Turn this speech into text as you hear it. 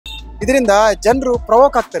ಇದರಿಂದ ಜನರು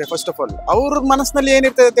ಪ್ರವೋಕ್ ಆಗ್ತಾರೆ. ಫಸ್ಟ್ ಆಫ್ ಆಲ್ ಅವ್ರ ಮನಸ್ಸಿನಲ್ಲಿ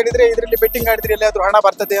ಏನಿರ್ತದೆ ಅಂತ ಹೇಳಿದ್ರೆ ಇದರಲ್ಲಿ ಬೆಟ್ಟಿಂಗ್ ಆಡಿದ್ರೆ ಎಲ್ಲಾದ್ರೂ ಹಣ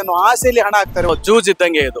ಬರ್ತದೆ ಅನ್ನೋ ಆಸೆಯಲ್ಲಿ ಹಣ ಹಾಕ್ತಾರೆ. ಜೂಜ್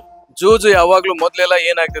ಇದ್ದಂಗೆ ಇದು. ಜೂಜ್ ಯಾವಾಗ್ಲೂ ಮೊದ್ಲೆಲ್ಲ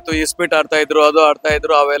ಏನಾಗ್ತಿತ್ತು, ಇಸ್ಪೀಟ್ ಆಡ್ತಾ ಇದ್ರು, ಅದು ಆಡ್ತಾ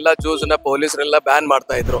ಇದ್ರು, ಅವೆಲ್ಲ ಜೂಜ್ ನ ಪೊಲೀಸರೆಲ್ಲ ಬ್ಯಾನ್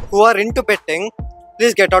ಮಾಡ್ತಾ ಇದ್ರು. Who are into betting,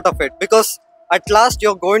 please get out of it, because at last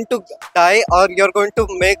you're going to die or you're going to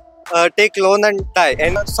take loan and die.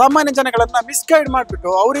 And ಸಾಮಾನ್ಯ ಜನಗಳನ್ನ ಮಿಸ್ಗೈಡ್ ಮಾಡ್ಬಿಟ್ಟು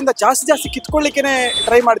ಅವರಿಂದ ಜಾಸ್ತಿ ಕಿತ್ಕೊಳ್ಳಿಕ್ಕೆ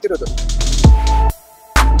ಟ್ರೈ ಮಾಡ್ತಿರೋದು.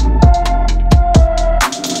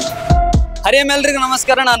 ಎಲ್ರಿಗೂ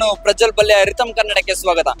ನಮಸ್ಕಾರ. ನಾನು ಪ್ರಜ್ವಲ್ ಬಲ್ಯ, ರಿತಮ್ ಕನ್ನಡಕ್ಕೆ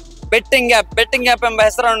ಸ್ವಾಗತ. ಬೆಟ್ಟಿಂಗ್ ಆ್ಯಪ್ ಎಂಬ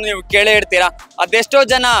ಹೆಸರನ್ನು ನೀವು ಕೇಳೇ ಇರ್ತೀರಾ. ಅದೆಷ್ಟೋ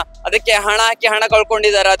ಜನ ಅದಕ್ಕೆ ಹಣ ಹಾಕಿ ಹಣ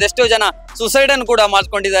ಕಳ್ಕೊಂಡಿದ್ದಾರೆ, ಅದೆಷ್ಟೋ ಜನ ಸುಸೈಡ್ ಅನ್ನು ಕೂಡ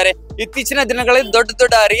ಮಾಡ್ಕೊಂಡಿದ್ದಾರೆ. ಇತ್ತೀಚಿನ ದಿನಗಳಲ್ಲಿ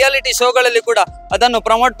ದೊಡ್ಡ ರಿಯಾಲಿಟಿ ಶೋಗಳಲ್ಲಿ ಕೂಡ ಅದನ್ನು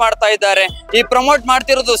ಪ್ರಮೋಟ್ ಮಾಡ್ತಾ ಇದ್ದಾರೆ. ಈ ಪ್ರಮೋಟ್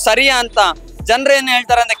ಮಾಡ್ತಿರೋದು ಸರಿಯಾ ಅಂತ ಜನರು ಏನ್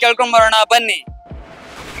ಹೇಳ್ತಾರೆ ಅಂತ ಕೇಳ್ಕೊಂಡ್ ಬರೋಣ, ಬನ್ನಿ.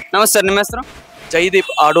 ನಮಸ್ತೆ, ನಿಮ್ಮ ಹೆಸರು?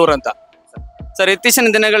 ಜೈದೀಪ್ ಆಡೂರ್ ಅಂತ. ಸರ್, ಇತ್ತೀಚಿನ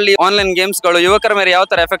ದಿನಗಳಲ್ಲಿ ಆನ್ಲೈನ್ ಗೇಮ್ಸ್ಗಳು ಯುವಕರ ಮೇಲೆ ಯಾವ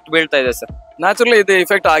ತರ ಎಫೆಕ್ಟ್ ಬೀಳ್ತಾ ಇದೆ ಸರ್? ನ್ಯಾಚುರಲಿ ಇದು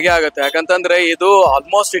ಇಫೆಕ್ಟ್ ಆಗೇ ಆಗುತ್ತೆ. ಯಾಕಂತಂದ್ರೆ ಇದು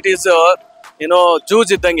ಆಲ್ಮೋಸ್ಟ್ ಇಟ್ ಈಸ್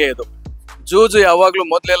ಜೂಜ್ ಇದ್ದಂಗೆ ಇದು. ಜೂಜ್ ಯಾವಾಗ್ಲೂ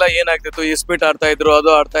ಮೊದ್ಲೆಲ್ಲ ಏನಾಗ್ತಿತ್ತು, ಇಸ್ಪೀಟ್ ಆಡ್ತಾ ಇದ್ರು, ಅದು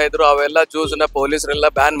ಆಡ್ತಾ ಇದ್ರು, ಅವೆಲ್ಲ ಜೂಜ್ ನ ಪೊಲೀಸರೆಲ್ಲ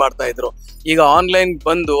ಬ್ಯಾನ್ ಮಾಡ್ತಾ ಇದ್ರು. ಈಗ ಆನ್ಲೈನ್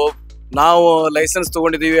ಬಂದು ನಾವು ಲೈಸೆನ್ಸ್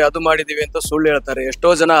ತಗೊಂಡಿದೀವಿ, ಅದು ಮಾಡಿದೀವಿ ಅಂತ ಸುಳ್ಳು ಹೇಳ್ತಾರೆ.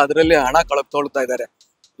 ಎಷ್ಟೋ ಜನ ಅದರಲ್ಲಿ ಹಣ ತೊಳ್ತಾ ಇದ್ದಾರೆ,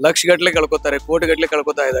 ಲಕ್ಷ ಗಟ್ಲೆ ಕಳ್ಕೊತಾರೆ, ಕೋಟಿ ಗಟ್ಲೆ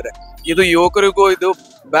ಕಳ್ಕೊತಾ ಇದ್ದಾರೆ. ಇದು ಯುವಕರಿಗೂ ಇದು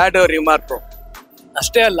ಬ್ಯಾಡ್ ರಿಮಾರ್ಕ್.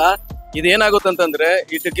 ಅಷ್ಟೇ ಅಲ್ಲ, ಇದೇನಾಗುತ್ತಂತಂದ್ರೆ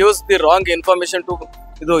it gives the wrong information to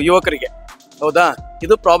ಇದು ಯುವಕರಿಗೆ. ಹೌದಾ?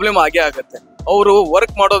 ಇದು ಪ್ರಾಬ್ಲಮ್ ಆಗೇ ಆಗುತ್ತೆ. ಅವರು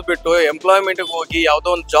ವರ್ಕ್ ಮಾಡೋದ್ ಬಿಟ್ಟು ಎಂಪ್ಲಾಯ್ಮೆಂಟ್ಗೆ ಹೋಗಿ ಯಾವ್ದೋ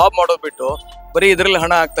ಒಂದು ಜಾಬ್ ಮಾಡೋದ್ ಬಿಟ್ಟು ಬರೀ ಇದ್ರಲ್ಲಿ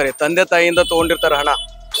ಹಣ ಹಾಕ್ತಾರೆ. ತಂದೆ ತಾಯಿಯಿಂದ ತಗೊಂಡಿರ್ತಾರೆ ಹಣ,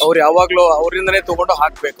 ಅವ್ರು ಯಾವಾಗ್ಲೂ ಅವರಿಂದನೇ ತಗೊಂಡು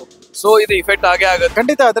ಹಾಕ್ಬೇಕು. ಸೊ ಇದು ಇಫೆಕ್ಟ್ ಆಗೇ ಆಗುತ್ತೆ.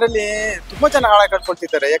 ಖಂಡಿತ ಅದರಲ್ಲಿ ತುಂಬಾ ಜನ ಹಣ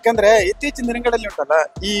ಕಳ್ಕೊಳ್ತಿದ್ದಾರೆ. ಯಾಕಂದ್ರೆ ಇತ್ತೀಚಿನ ದಿನಗಳಲ್ಲಿ ಉಂಟಲ್ಲ,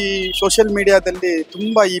 ಈ ಸೋಷಿಯಲ್ ಮೀಡಿಯಾದಲ್ಲಿ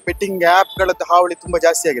ತುಂಬಾ ಈ ಬೆಟ್ಟಿಂಗ್ ಆ್ಯಪ್ ಗಳದ್ದು ಹಾವಳಿ ತುಂಬಾ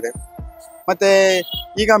ಜಾಸ್ತಿ ಆಗಿದೆ. ಮತ್ತೆ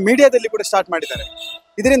ಈಗ ಮೀಡಿಯಾದಲ್ಲಿ ಕೂಡ ಸ್ಟಾರ್ಟ್ ಮಾಡಿದ್ದಾರೆ.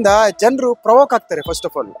 ಇದರಿಂದ ಜನರು ಪ್ರವೋಕ್ ಆಗ್ತಾರೆ. ಫಸ್ಟ್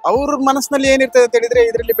ಆಫ್ ಆಲ್ ಅವ್ರ ಮನಸ್ಸಿನಲ್ಲಿ ಏನಿರ್ತದೆ ಅಂತ ಹೇಳಿದ್ರೆ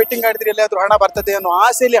ಇದರಲ್ಲಿ ಬೆಟ್ಟಿಂಗ್ ಆಡಿದ್ರೆ ಎಲ್ಲಾದ್ರೂ ಹಣ ಬರ್ತದೆ ಅನ್ನೋ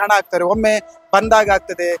ಆಸೆಯಲ್ಲಿ ಹಣ ಹಾಕ್ತಾರೆ. ಒಮ್ಮೆ ಬಂದಾಗ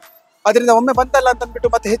ಆಗ್ತದೆ, ಅದರಿಂದ ಒಮ್ಮೆ ಬಂತಲ್ಲ ಅಂತ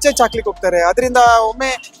ಅಂದ್ಬಿಟ್ಟು ಮತ್ತೆ ಹೆಚ್ಚೆಚ್ಚು ಹಾಕ್ಲಿಕ್ಕೆ ಹೋಗ್ತಾರೆ. ಅದರಿಂದ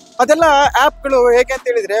ಒಮ್ಮೆ ಅದೆಲ್ಲ ಆ್ಯಪ್ಗಳು ಹೇಗೆ ಅಂತ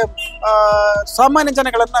ಹೇಳಿದ್ರೆ ಸಾಮಾನ್ಯ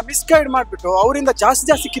ಜನಗಳನ್ನ ಮಿಸ್ಗೈಡ್ ಮಾಡ್ಬಿಟ್ಟು ಅವರಿಂದ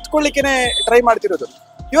ಜಾಸ್ತಿ ಕಿತ್ಕೊಳ್ಳಿಕ್ಕೆ ಟ್ರೈ ಮಾಡ್ತಿರೋದು.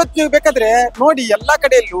 ಇವತ್ತು ನೀವು ಬೇಕಾದ್ರೆ ನೋಡಿ, ಎಲ್ಲಾ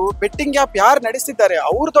ಕಡೆಯಲ್ಲೂ ಬೆಟ್ಟಿಂಗ್ ಆ್ಯಪ್ ಯಾರು ನಡೆಸ್ತಿದ್ದಾರೆ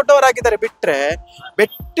ಅವ್ರು ದೊಡ್ಡವರಾಗಿದ್ದಾರೆ ಬಿಟ್ರೆ,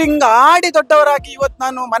 ಬೆಟ್ಟಿಂಗ್ ಆಡಿ ದೊಡ್ಡವರಾಗಿ ಇವತ್ತು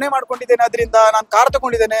ನಾನು ಮನೆ ಮಾಡ್ಕೊಂಡಿದ್ದೇನೆ, ಅದರಿಂದ ನಾನು ಕಾರ್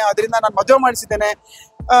ತಗೊಂಡಿದ್ದೇನೆ, ಅದರಿಂದ ನಾನು ಮದುವೆ ಮಾಡಿಸಿದ್ದೇನೆ,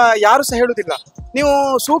 ಯಾರು ಸಹ ಹೇಳುದಿಲ್ಲ. ನೀವು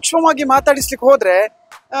ಸೂಕ್ಷ್ಮವಾಗಿ ಮಾತಾಡಿಸ್ಲಿಕ್ಕೆ ಹೋದ್ರೆ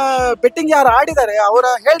ಬೆಟ್ಟಿಂಗ್ ಯಾರು ಆಡಿದ್ದಾರೆ ಅವರ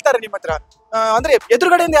ಹೇಳ್ತಾರೆ ನಿಮ್ಮ ಹತ್ರ. ಅಂದ್ರೆ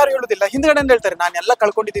ಎದುರುಗಡೆಯಿಂದ ಯಾರು ಹೇಳುದಿಲ್ಲ, ಹಿಂದ್ಗಡೆಯಿಂದ ಹೇಳ್ತಾರೆ, ನಾನು ಎಲ್ಲ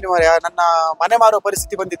ಕಳ್ಕೊಂಡಿದ್ದೀನಿ ಮಾರ್ರೆ, ನನ್ನ ಮನೆ ಮಾರೋ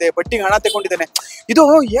ಪರಿಸ್ಥಿತಿ ಬಂದಿದೆ, ಬೆಟ್ಟಿಂಗ್ ಹಣ ತಗೊಂಡಿದ್ದೇನೆ. ಇದು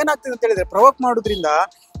ಏನಾಗ್ತದೆ ಅಂತ ಹೇಳಿದ್ರೆ ಪ್ರವೋಕ್ ಮಾಡೋದ್ರಿಂದ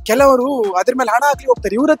ಕೆಲವರು ಅದ್ರ ಮೇಲೆ ಹಣ ಹಾಕ್ಲಿಕ್ಕೆ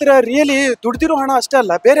ಹೋಗ್ತಾರೆ. ಇವ್ರ ಹತ್ರ ರಿಯಲಿ ದುಡ್ದಿರೋ ಹಣ ಅಷ್ಟೇ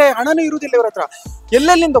ಅಲ್ಲ, ಬೇರೆ ಹಣನೂ ಇರುವುದಿಲ್ಲ ಇವ್ರ ಹತ್ರ.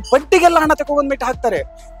 ಎಲ್ಲೆಲ್ಲಿಂದ ಬಡ್ಡಿಗೆಲ್ಲ ಹಣ ತಗೊಂಡ್ಬಿಟ್ಟು ಹಾಕ್ತಾರೆ.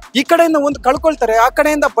 ಈ ಕಡೆಯಿಂದ ಒಂದು ಕಳ್ಕೊಳ್ತಾರೆ, ಆ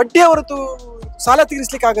ಕಡೆಯಿಂದ ಬಡ್ಡಿ ಅವರದ್ದು ಸಾಲ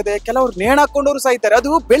ತೀರಿಸ್ಲಿಕ್ಕೆ ಆಗದೆ ಕೆಲವರು ನೇಣು ಹಾಕೊಂಡವರು ಸಾಯ್ತಾರೆ.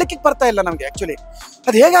 ಅದು ಬೆಳಕಿಗೆ ಬರ್ತಾ ಇಲ್ಲ ನಮ್ಗೆ. ಆಕ್ಚುಲಿ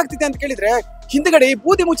ಅದು ಹೇಗಾಗ್ತಿದೆ ಅಂತ ಕೇಳಿದ್ರೆ, ಹಿಂದ್ಗಡೆ ಈ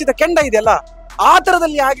ಬೂದಿ ಮುಚ್ಚಿದ ಕೆಂಡ ಇದೆಯಲ್ಲ, ಆ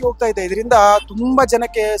ತರದಲ್ಲಿ ಆಗಿ ಹೋಗ್ತಾ ಇದೆ. ಇದರಿಂದ ತುಂಬಾ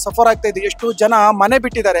ಜನಕ್ಕೆ ಸಫರ್ ಆಗ್ತಾ ಇದೆ. ಎಷ್ಟೋ ಜನ ಮನೆ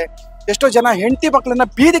ಬಿಟ್ಟಿದ್ದಾರೆ, ಎಷ್ಟೋ ಜನ ಹೆಂಡತಿ ಮಕ್ಕಳನ್ನ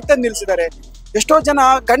ಬೀದಿಗೆ ತಂದು ನಿಲ್ಸಿದ್ದಾರೆ, ಎಷ್ಟೋ ಜನ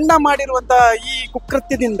ಗಂಡ ಮಾಡಿರುವಂತ ಈ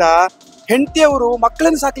ಕುಕೃತ್ಯದಿಂದ ಹೆಂಡತಿಯವರು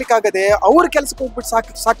ಮಕ್ಕಳನ್ನು ಸಾಕ್ಲಿಕ್ಕಾಗದೆ ಅವ್ರ ಕೆಲ್ಸಕ್ಕೆ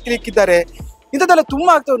ಹೋಗ್ಬಿಟ್ಟು ಸಾಕ್ಲಿಕ್ಕಿದ್ದಾರೆ. ಇಂಥದ್ದೆಲ್ಲ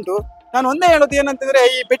ತುಂಬಾ ಆಗ್ತಾ ಉಂಟು. ನಾನು ಒಂದೇ ಹೇಳೋದು ಏನಂತಂದ್ರೆ,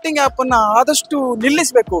 ಈ ಬೆಟ್ಟಿಂಗ್ ಆ್ಯಪ್ ಅನ್ನ ಆದಷ್ಟು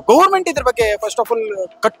ನಿಲ್ಲಿಸಬೇಕು. ಗೌರ್ಮೆಂಟ್ ಇದ್ರ ಬಗ್ಗೆ ಫಸ್ಟ್ ಆಫ್ ಆಲ್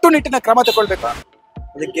ಕಟ್ಟುನಿಟ್ಟಿನ ಕ್ರಮ ತಗೊಳ್ಬೇಕು.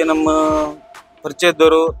 ಅದಕ್ಕೆ ನಮ್ಮ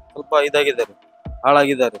ಪರಿಚಯದವರು ಸ್ವಲ್ಪ ಇದಾಗಿದ್ದಾರೆ,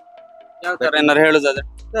 ಹಾಳಾಗಿದ್ದಾರೆ. ಯಾವ ತರ ಏನಾರು ಹೇಳುದಾದ್ರೆ,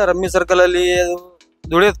 ರಮ್ಮಿ ಸರ್ಕಲ್ ಅಲ್ಲಿ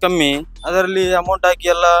ದುಡಿಯೋದು ಕಮ್ಮಿ, ಅದರಲ್ಲಿ ಅಮೌಂಟ್ ಹಾಕಿ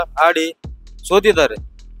ಎಲ್ಲ ಆಡಿ ಸೋತಿದ್ದಾರೆ.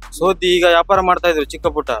 ಸೋತಿ ಈಗ ವ್ಯಾಪಾರ ಮಾಡ್ತಾ ಇದ್ರು, ಚಿಕ್ಕ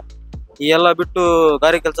ಪುಟ್ಟ ಈ ಎಲ್ಲ ಬಿಟ್ಟು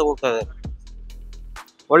ಗಾರಿ ಕೆಲ್ಸಕ್ಕೆ ಹೋಗ್ತಾ ಇದ್ದಾರೆ.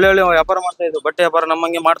 ಒಳ್ಳೆ ವ್ಯಾಪಾರ ಮಾಡ್ತಾ ಇದ್ರು, ಬಟ್ಟೆ ವ್ಯಾಪಾರ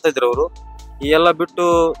ನಮ್ಮಂಗೆ ಮಾಡ್ತಾ ಇದ್ರು ಅವರು. ಈ ಎಲ್ಲ ಬಿಟ್ಟು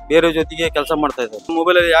ಬೇರೆ ಜೊತೆಗೆ ಕೆಲಸ ಮಾಡ್ತಾ ಇದ್ದಾರೆ.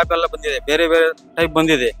 ಮೊಬೈಲ್ ಅಲ್ಲಿ ಆ್ಯಪ್ ಎಲ್ಲ ಬಂದಿದೆ, ಬೇರೆ ಟೈಪ್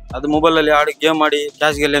ಬಂದಿದೆ. ಅದು ಮೊಬೈಲ್ ಅಲ್ಲಿ ಆಡಿ ಗೇಮ್ ಮಾಡಿ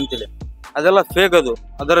ಕ್ಯಾಶ್ ಗೆಲ್ಲಿ ಅಂತೇಳಿ, ಅದೆಲ್ಲ ಫೇಕ್. ಅದು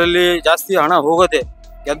ಅದರಲ್ಲಿ ಜಾಸ್ತಿ ಹಣ ಹೋಗೋದೆ,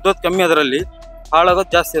 ಗೆದ್ದೋದು ಕಮ್ಮಿ, ಅದರಲ್ಲಿ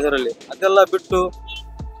ಹಾಳಾಗೋದು ಜಾಸ್ತಿ. ಅದರಲ್ಲಿ ಅದೆಲ್ಲ ಬಿಟ್ಟು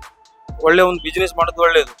ಒಳ್ಳೆ ಒಂದು ಬಿಸ್ನೆಸ್ ಮಾಡೋದು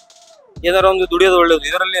ಒಳ್ಳೇದು, ಏನಾರ ಒಂದು ದುಡಿಯೋದು ಒಳ್ಳೇದು.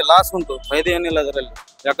 ಇದರಲ್ಲಿ ಲಾಸ್ ಉಂಟು, ಫೈದೆ ಏನಿಲ್ಲ ಅದರಲ್ಲಿ.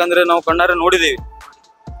 ಯಾಕಂದ್ರೆ ನಾವು ಕಣ್ಣಾರೆ ನೋಡಿದೀವಿ,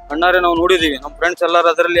 ನಮ್ಮ ಫ್ರೆಂಡ್ಸ್ ಎಲ್ಲರೂ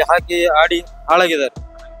ಅದರಲ್ಲಿ ಹಾಕಿ ಆಡಿ ಹಾಳಾಗಿದ್ದಾರೆ.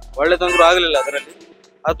 ಒಳ್ಳೇದಂದ್ರೂ ಆಗಲಿಲ್ಲ ಅದರಲ್ಲಿ.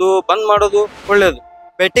 ಅದು ಬಂದ್ ಮಾಡೋದು ಒಳ್ಳೇದು.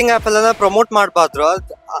 ಬೆಟ್ಟಿಂಗ್ ಆ್ಯಪ್ ಎಲ್ಲ ಪ್ರಮೋಟ್ ಮಾಡಬಾರ್ದು.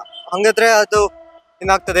 ಹಂಗಾದ್ರೆ ಅದು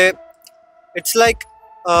ಏನಾಗ್ತದೆ, it's like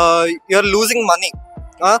you are losing money.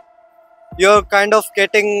 You are kind of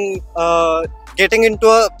getting into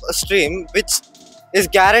a stream which is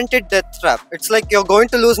guaranteed death trap. It's like you're going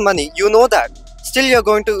to lose money. You know that. Still you're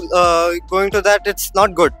going to that. It's not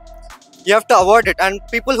good. You have to avoid it. And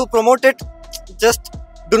people who promote it, just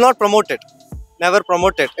do not promote it. Never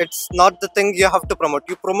promote it. It's not the thing you have to promote.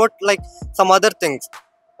 You promote like some other things,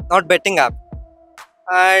 not betting app.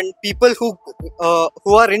 And people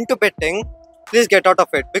who are into betting, please get out of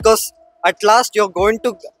it, because at last you're going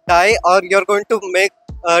to die or you're going to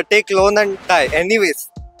take loan and die anyways.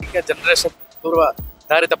 ಈಗ generation ಪೂರ್ವ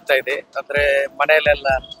ದಾರಿ ತಪ್ತಾ ಇದೆ. ಅಂದ್ರೆ ಮನೆಯಲ್ಲೆಲ್ಲ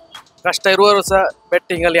ಕಷ್ಟ ಇರುವವರು ಸಹ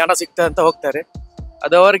betting ಅಲ್ಲಿ ಹಣ ಸಿಗ್ತದೆ ಅಂತ ಹೋಗ್ತಾರೆ,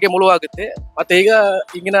 ಅದು ಅವರಿಗೆ ಮುಳುವಾಗುತ್ತೆ. ಮತ್ತೆ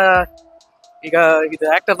ಈಗ ಇದು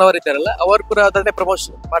ಆಕ್ಟರ್ನವರು ಇದ್ದಾರಲ್ಲ, ಅವರು ಕೂಡ ಅದನ್ನೇ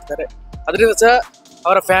ಪ್ರಮೋಷನ್ ಮಾಡ್ತಾರೆ. ಅದರಿಂದ ಸಹ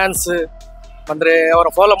ಅವರ ಫ್ಯಾನ್ಸ್ ಅಂದ್ರೆ ಅವರ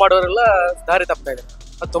ಫಾಲೋ ಮಾಡೋರೆಲ್ಲ ದಾರಿ ತಪ್ತಾ ಇದೆ.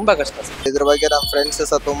 ಅದು ತುಂಬಾ ಕಷ್ಟ. ಇದ್ರ ಬಗ್ಗೆ ನಮ್ಮ ಫ್ರೆಂಡ್ಸ್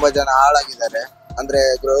ಸಹ ತುಂಬಾ ಜನ ಹಾಳಾಗಿದ್ದಾರೆ. ಅಂದ್ರೆ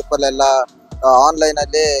ಗ್ರೂಪ್ ಅಲ್ಲೆಲ್ಲ ಆನ್ಲೈನ್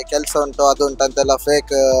ಅಲ್ಲಿ ಕೆಲಸ ಉಂಟು ಅದು ಉಂಟು ಅಂತೆಲ್ಲ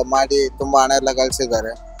ಫೇಕ್ ಮಾಡಿ ತುಂಬಾ ಹಣ ಎಲ್ಲ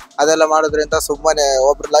ಗಳಿಸಿದ್ದಾರೆ. ಅದೆಲ್ಲ ಮಾಡೋದ್ರಿಂದ ಸುಮ್ಮನೆ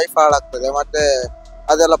ಒಬ್ರು ಲೈಫ್ ಹಾಳಾಗ್ತದೆ, ಮತ್ತೆ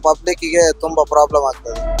ಅದೆಲ್ಲ ಪಬ್ಲಿಕ್ಕಿಗೆ ತುಂಬಾ ಪ್ರಾಬ್ಲಮ್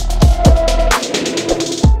ಆಗ್ತದೆ.